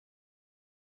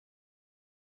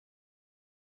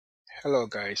Hello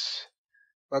guys,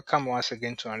 welcome once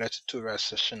again to another tutorial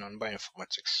session on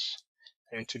bioinformatics.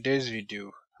 And in today's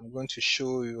video, I'm going to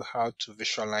show you how to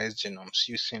visualize genomes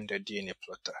using the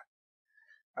DNAPlotter.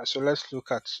 So let's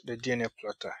look at the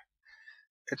DNAPlotter.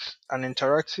 It's an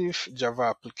interactive Java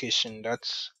application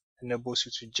that enables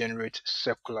you to generate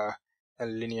circular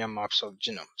and linear maps of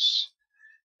genomes.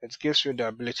 It gives you the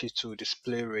ability to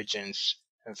display regions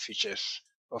and features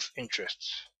of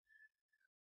interest.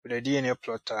 With the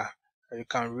DNAPlotter, you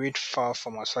can read file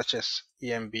formats such as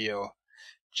EMBL,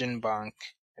 GenBank,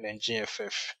 and then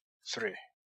GFF3.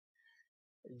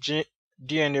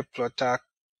 DNAPlotter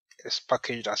is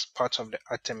packaged as part of the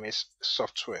Artemis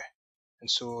software.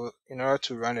 And so in order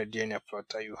to run a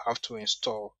DNAPlotter, you have to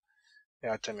install the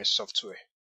Artemis software.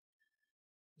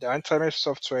 The Artemis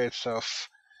software itself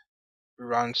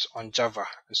runs on Java,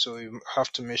 and so you have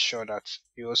to make sure that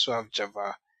you also have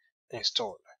Java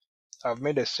installed. I've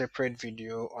made a separate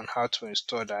video on how to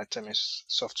install the Artemis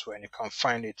software, and you can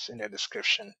find it in the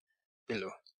description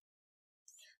below.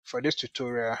 For this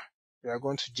tutorial, we are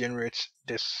going to generate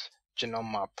this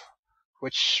genome map,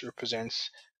 which represents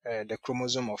the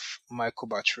chromosome of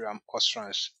Mycobacterium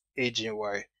ostrans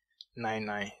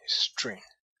AGY99 strain.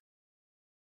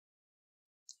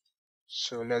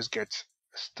 So let's get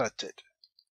started.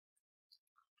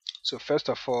 So first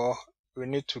of all, we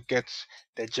need to get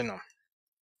the genome.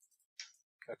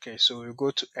 Okay, so we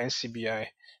go to NCBI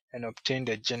and obtain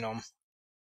the genome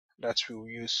that we will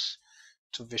use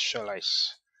to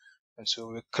visualize. And so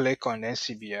we click on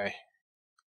NCBI,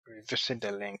 we visit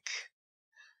the link,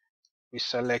 we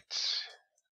select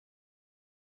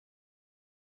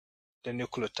the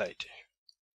nucleotide,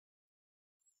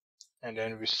 and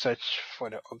then we search for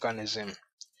the organism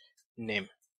name,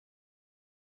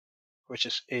 which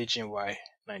is AGY99.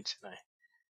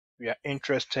 We are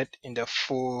interested in the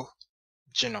full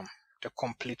genome, the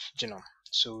complete genome.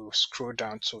 So we'll scroll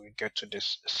down till we get to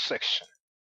this section.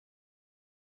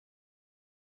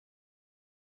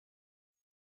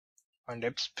 On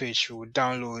this page, we will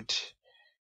download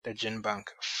the GenBank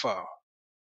file.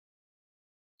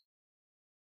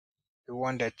 We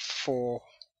want that full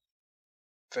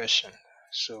version,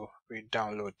 so we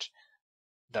download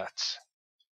that.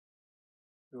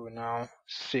 We will now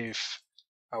save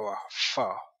our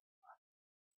file.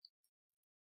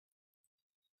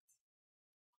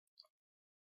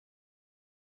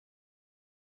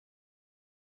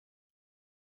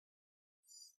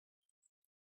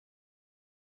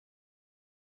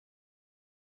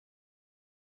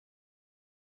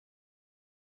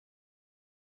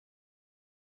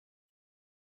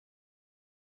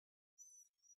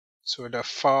 So the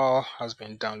file has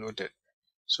been downloaded,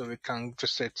 so we can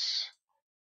visit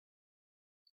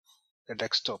the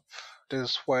desktop.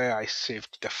 This is where I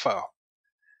saved the file.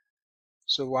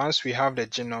 So once we have the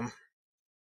genome,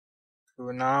 we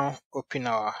will now open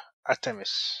our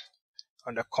Artemis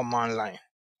on the command line.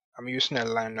 I'm using a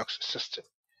Linux system,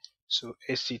 so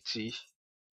ACT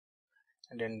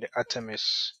and then the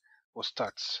Artemis will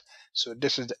start. So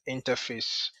this is the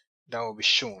interface that will be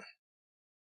shown.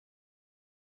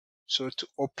 So to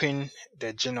open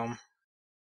the genome,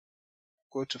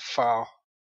 go to File,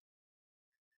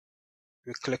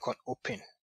 we click on Open.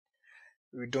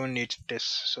 We don't need this,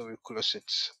 so we close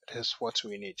it. This is what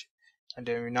we need. And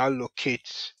then we now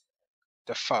locate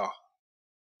the file.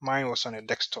 Mine was on a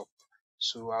desktop,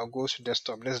 so I'll go to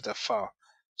desktop. This is the file,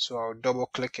 so I'll double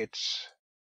click it,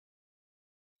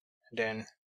 then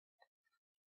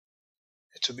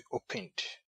it will be opened.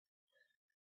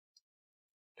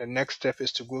 The next step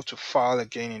is to go to File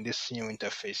again in this new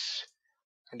interface,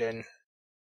 and then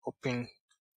open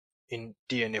in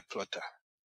DNAPlotter.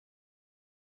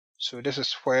 So this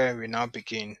is where we now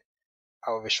begin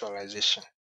our visualization.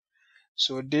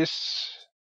 So these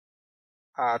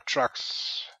are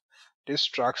tracks. These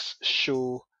tracks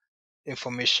show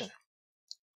information,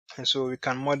 and so we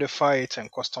can modify it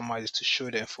and customize it to show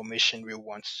the information we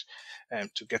want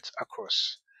to get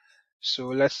across. So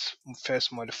let's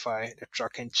first modify the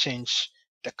track and change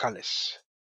the colors.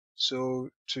 So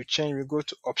to change, we go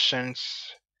to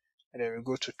Options, and then we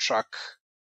go to Track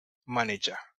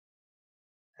Manager,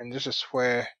 and this is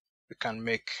where we can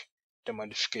make the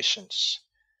modifications.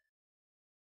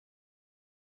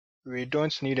 We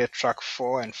don't need a track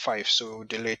 4 and 5, so we'll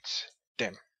delete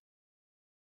them.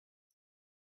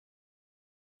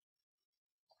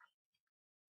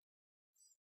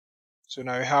 So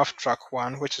now we have track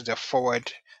 1, which is the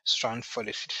forward strand for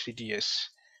the CDS,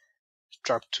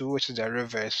 track 2, which is the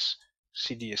reverse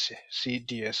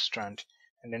CDS strand,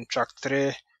 and then track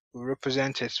 3 will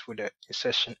represent it with the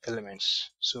insertion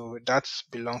elements. So that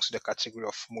belongs to the category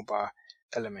of mobile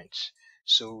elements.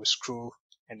 So we scroll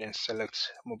and then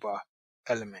select mobile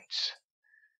elements.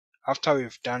 After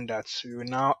we've done that, we will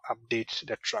now update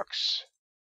the tracks.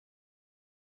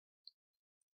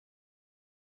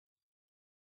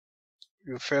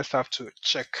 You first have to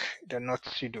check the not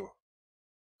pseudo.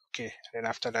 Okay, then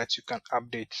after that you can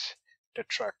update the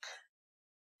track.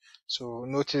 So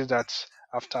notice that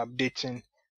after updating,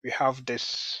 we have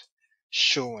this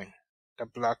showing, the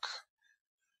black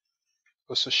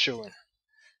also showing.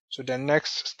 So the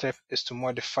next step is to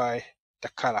modify the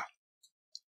color.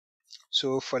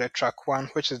 So for the track 1,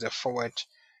 which is the forward,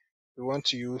 we want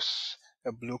to use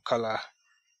a blue color.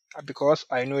 Because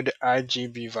I know the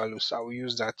RGB values, I will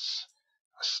use that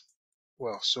as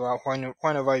well. So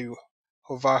whenever you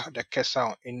hover the cursor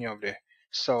on any of the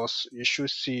cells, you should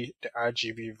see the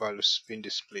RGB values being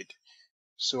displayed.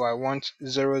 So I want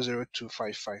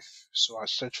 00255. So I'll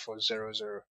search for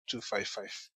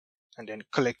 00255 and then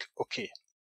click OK.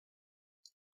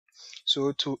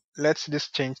 So to let this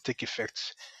change take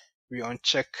effect, we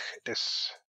uncheck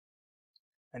this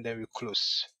and then we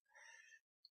close.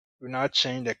 We now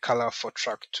change the color for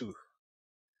track 2.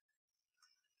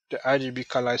 The RGB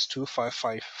color is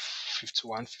 255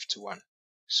 51 51.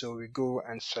 So we go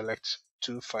and select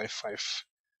 255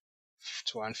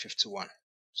 51 51.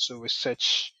 So we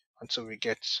search until we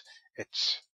get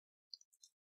it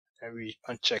and we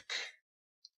uncheck.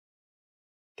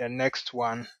 The next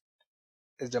one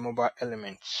is the mobile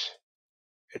element.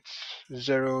 It's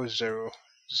 000.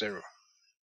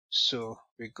 So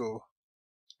we go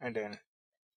and then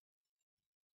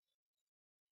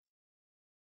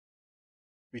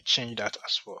we change that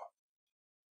as well.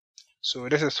 So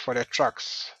this is for the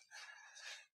tracks.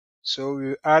 So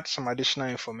we add some additional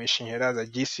information here. That's a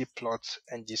GC plot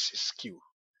and GC skew.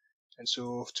 And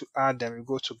so to add them, we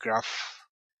go to graph,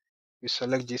 we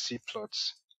select GC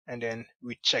plots, and then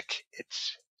we check it.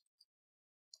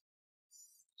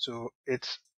 So it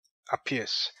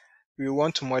appears. We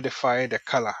want to modify the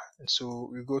color, and so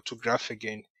we go to graph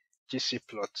again, GC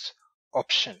plots,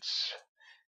 options.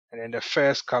 And then the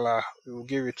first color, we will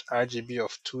give it RGB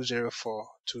of 204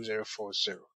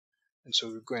 2040. And so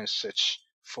we go and search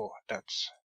for that.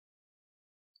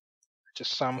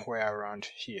 Just somewhere around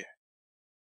here.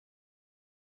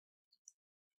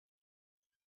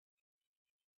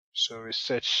 So we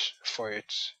search for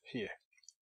it here.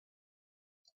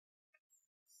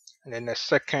 And then the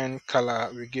second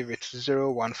color, we give it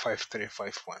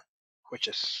 015351, which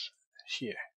is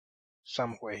here,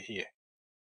 somewhere here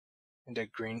in the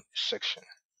green section.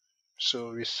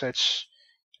 So we search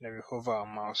and then we hover our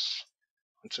mouse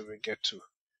until we get to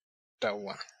that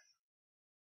one.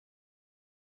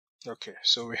 Okay,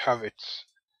 so we have it.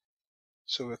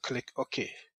 So we click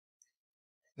OK.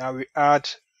 Now we add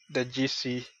the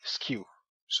GC skew.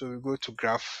 So we go to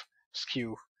graph,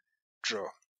 skew, draw.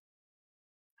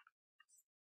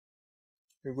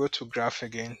 We go to graph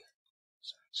again,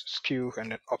 skew,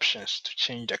 and then options to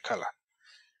change the color.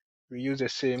 We use the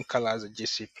same color as the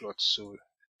GC plot, so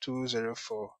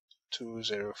 204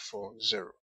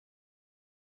 2040.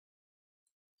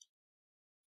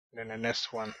 Then the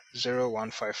next one,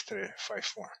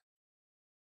 015351.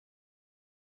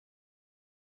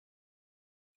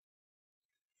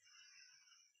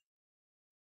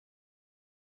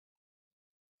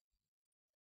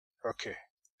 Okay,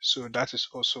 so that is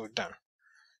also done.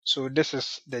 So this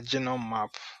is the genome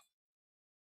map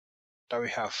that we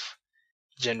have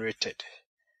generated.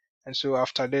 And so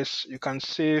after this, you can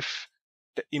save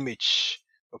the image.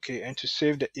 Okay, and to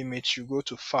save the image, you go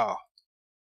to File,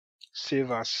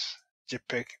 Save as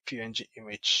JPEG PNG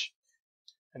image,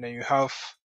 and then you have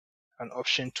an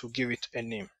option to give it a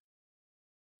name.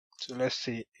 So let's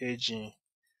say AGY99.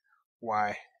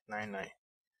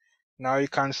 Now you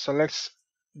can select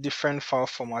different file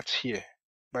formats here.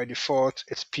 By default,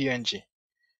 it's PNG.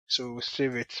 So we'll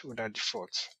save it with that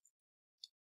default.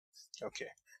 Okay.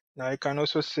 Now you can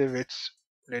also save it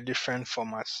with the different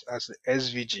formats as the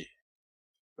SVG.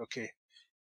 Okay.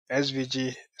 SVG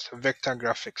is a vector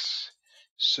graphics.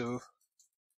 So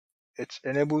it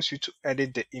enables you to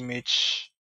edit the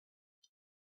image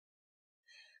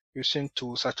using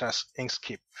tools such as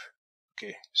Inkscape.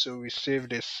 Okay. So we save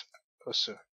this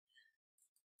also.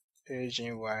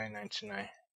 AGY99.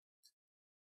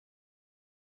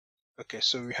 Okay,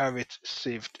 so we have it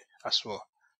saved as well.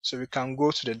 So we can go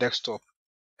to the desktop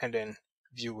and then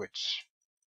view it.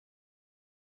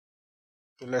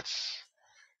 So let's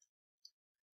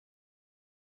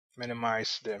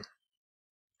minimize them.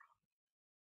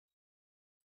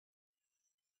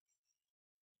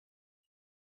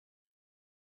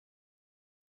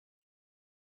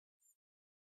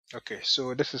 Okay,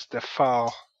 so this is the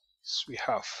file we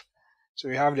have. So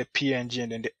we have the PNG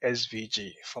and then the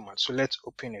SVG format. So let's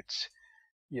open it.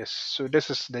 Yes, so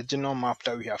this is the genome map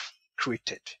that we have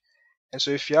created. And so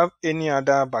if you have any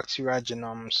other bacterial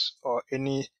genomes or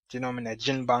any genome in a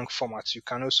gene bank format, you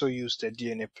can also use the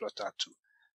DNAPlotter to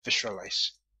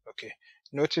visualize. Okay,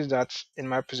 notice that in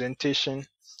my presentation,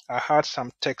 I had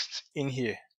some text in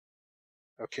here.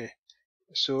 Okay,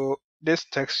 so this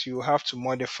text you have to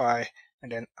modify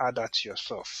and then add that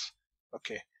yourself.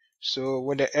 Okay, so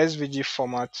with the SVG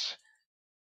format,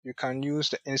 you can use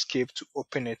the Inkscape to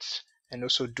open it and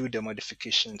also do the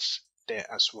modifications there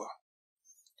as well.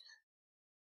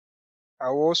 I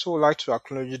would also like to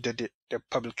acknowledge the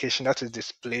publication that is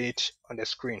displayed on the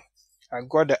screen. I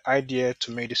got the idea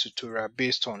to make this tutorial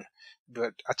based on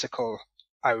the article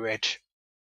I read.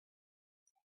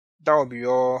 That will be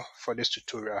all for this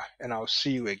tutorial, and I'll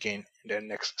see you again in the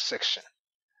next section.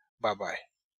 Bye bye.